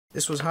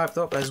This was hyped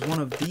up as one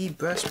of the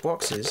best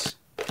boxes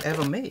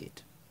ever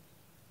made.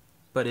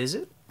 But is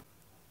it?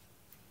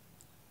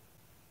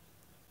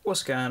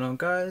 What's going on,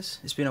 guys?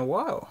 It's been a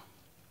while.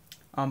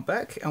 I'm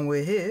back and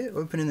we're here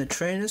opening the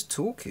Trainer's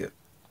Toolkit.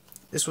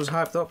 This was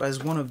hyped up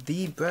as one of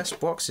the best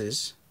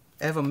boxes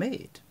ever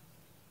made.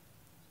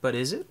 But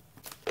is it?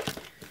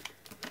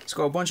 It's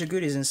got a bunch of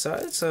goodies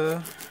inside,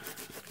 so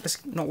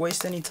let's not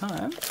waste any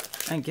time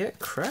and get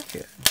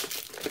cracking.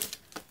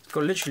 It's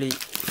got literally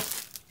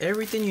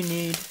everything you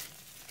need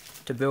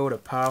to build a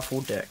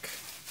powerful deck.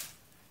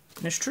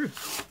 And it's true.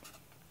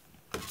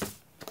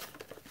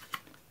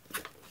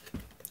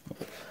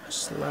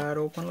 Slide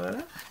open like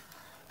that.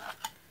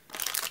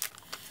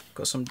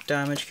 Got some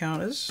damage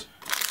counters.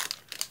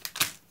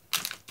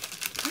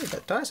 Hey,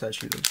 that dice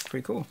actually looks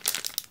pretty cool.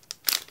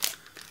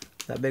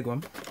 That big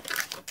one.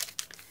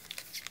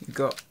 You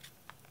got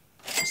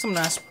some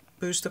nice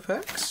booster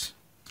packs,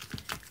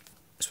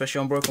 especially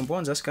on Broken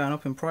Bonds. That's going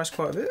up in price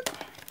quite a bit.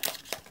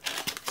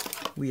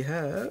 We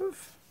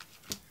have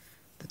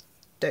the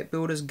Deck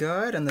Builder's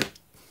Guide and the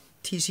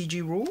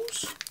TCG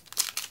rules.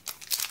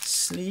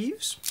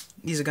 Sleeves.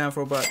 These are going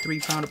for about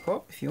 £3 a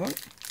pop if you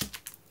want.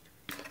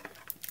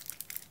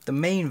 The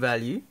main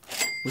value,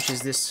 which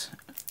is this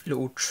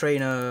little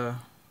trainer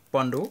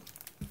bundle.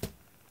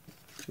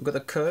 We've got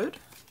the code.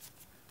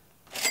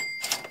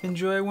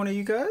 Enjoy one of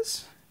you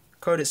guys.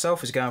 Code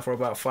itself is going for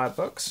about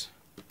 £5.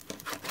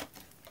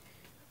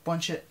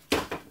 Bunch of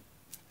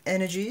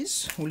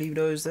energies. We'll leave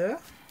those there.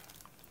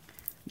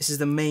 This is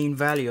the main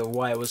value of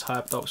why it was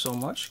hyped up so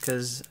much,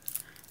 because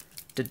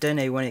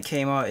Dedenne, when it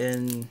came out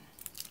in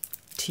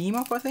Team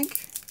Up, I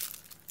think,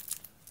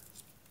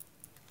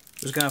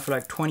 it was going for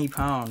like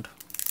 £20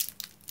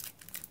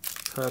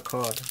 per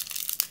card.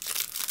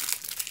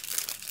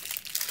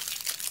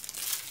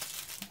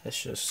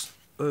 Let's just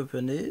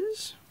open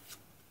these.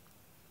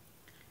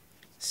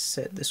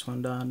 Set this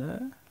one down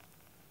there.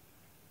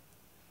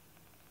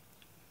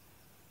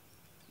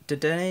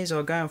 Dedennes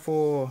are going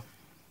for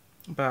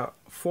about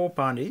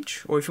 £4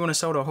 each, or if you want to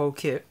sell the whole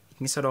kit, you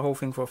can sell the whole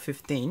thing for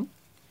 15.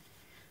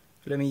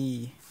 Let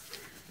me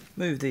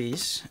move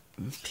these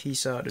and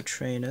piece out the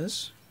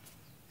trainers.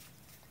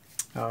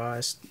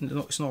 It's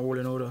not all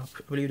in order.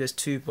 I believe there's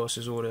 2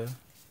 bosses order.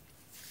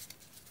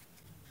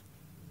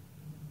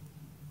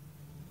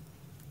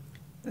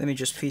 Let me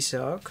just piece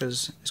it out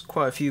because there's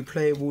quite a few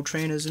playable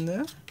trainers in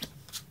there.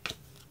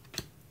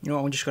 You know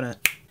what, I'm just gonna...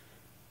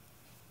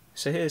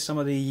 So here's some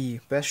of the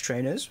best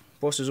trainers.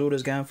 Bosses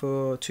orders going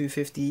for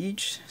 £2.50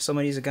 each. Some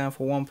of these are going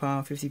for £1,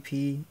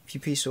 50p. If you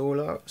piece it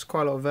all out, there's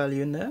quite a lot of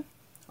value in there.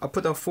 I'll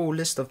put the full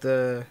list of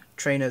the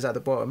trainers at the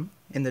bottom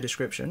in the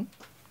description.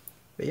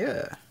 But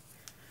yeah,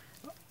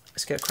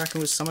 let's get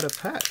cracking with some of the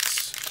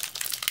packs.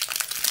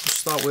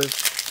 We'll start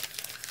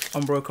with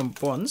Unbroken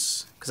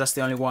Bonds, because that's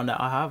the only one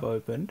that I have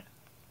opened.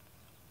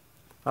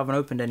 I haven't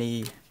opened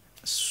any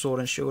Sword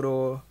and Shield,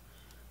 or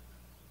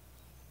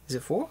is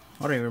it 4?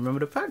 I don't even remember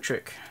the pack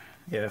trick.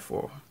 Yeah,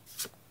 4.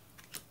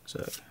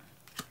 So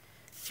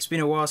it's been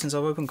a while since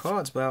I've opened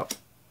cards, about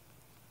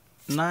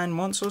 9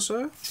 months or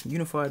so.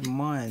 Unified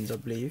Minds, I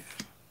believe.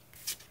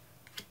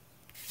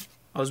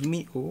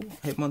 Osmeetle,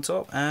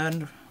 Hitmontop,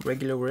 and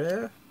regular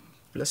rare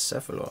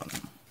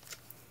Blacephalon.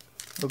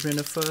 Opening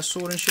the first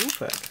Sword and Shield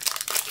pack.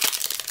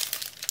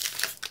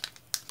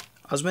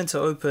 I was meant to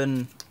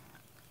open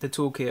the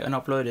toolkit and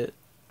upload it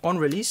on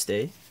release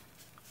day,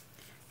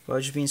 but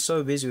I've just been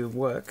so busy with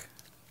work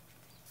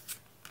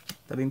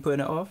that I've been putting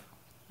it off.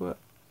 But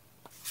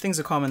things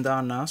are calming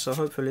down now, so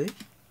hopefully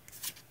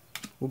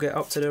we'll get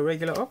up to the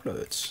regular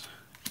uploads.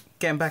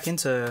 Getting back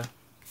into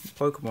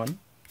Pokemon.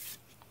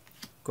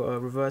 Got a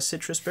reverse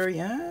Citrus Berry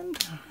and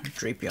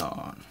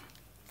Drapion.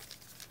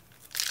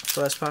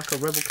 First pack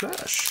of Rebel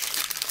Clash.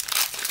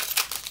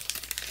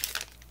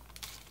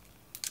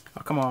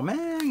 Oh, come on,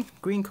 man.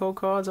 Green code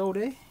cards all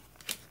day.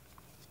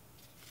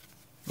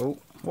 Oh,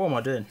 what am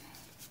I doing?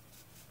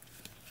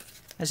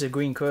 It's a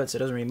green code, so it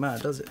doesn't really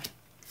matter, does it?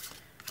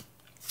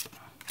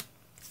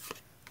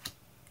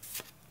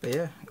 But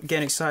yeah,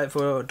 getting excited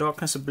for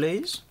Darkness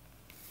Ablaze.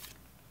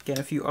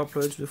 Getting a few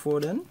uploads before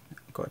then.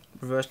 Got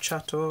Reverse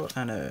Chatter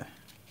and a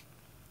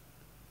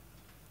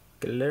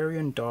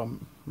Galarian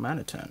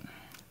Darmanitan.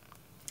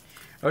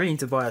 I really need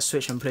to buy a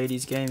Switch and play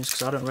these games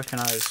because I don't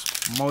recognize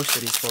most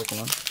of these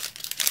Pokemon.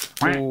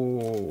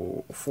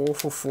 Oh, 4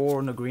 for 4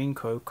 on the green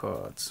code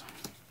cards.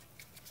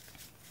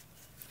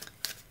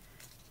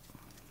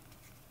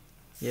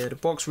 Yeah, the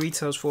box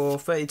retails for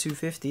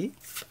 $32.50.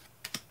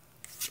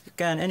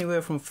 Again,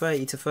 anywhere from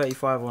 $30 to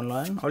 $35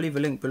 online. I'll leave a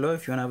link below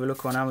if you want to have a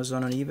look on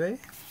Amazon and eBay.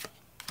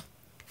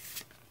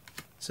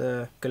 It's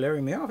a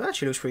Galarian Meowth. That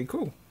actually looks pretty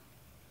cool.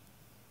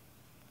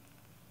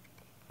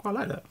 Quite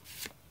like that.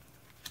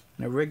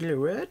 And a regular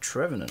rare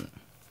Trevenant.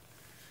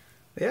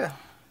 But yeah,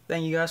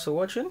 thank you guys for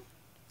watching.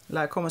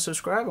 Like, comment,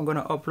 subscribe. I'm going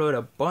to upload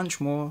a bunch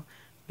more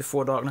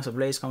before Darkness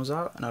Ablaze comes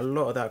out, and a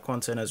lot of that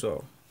content as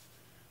well.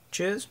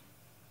 Cheers.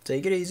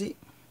 Take it easy.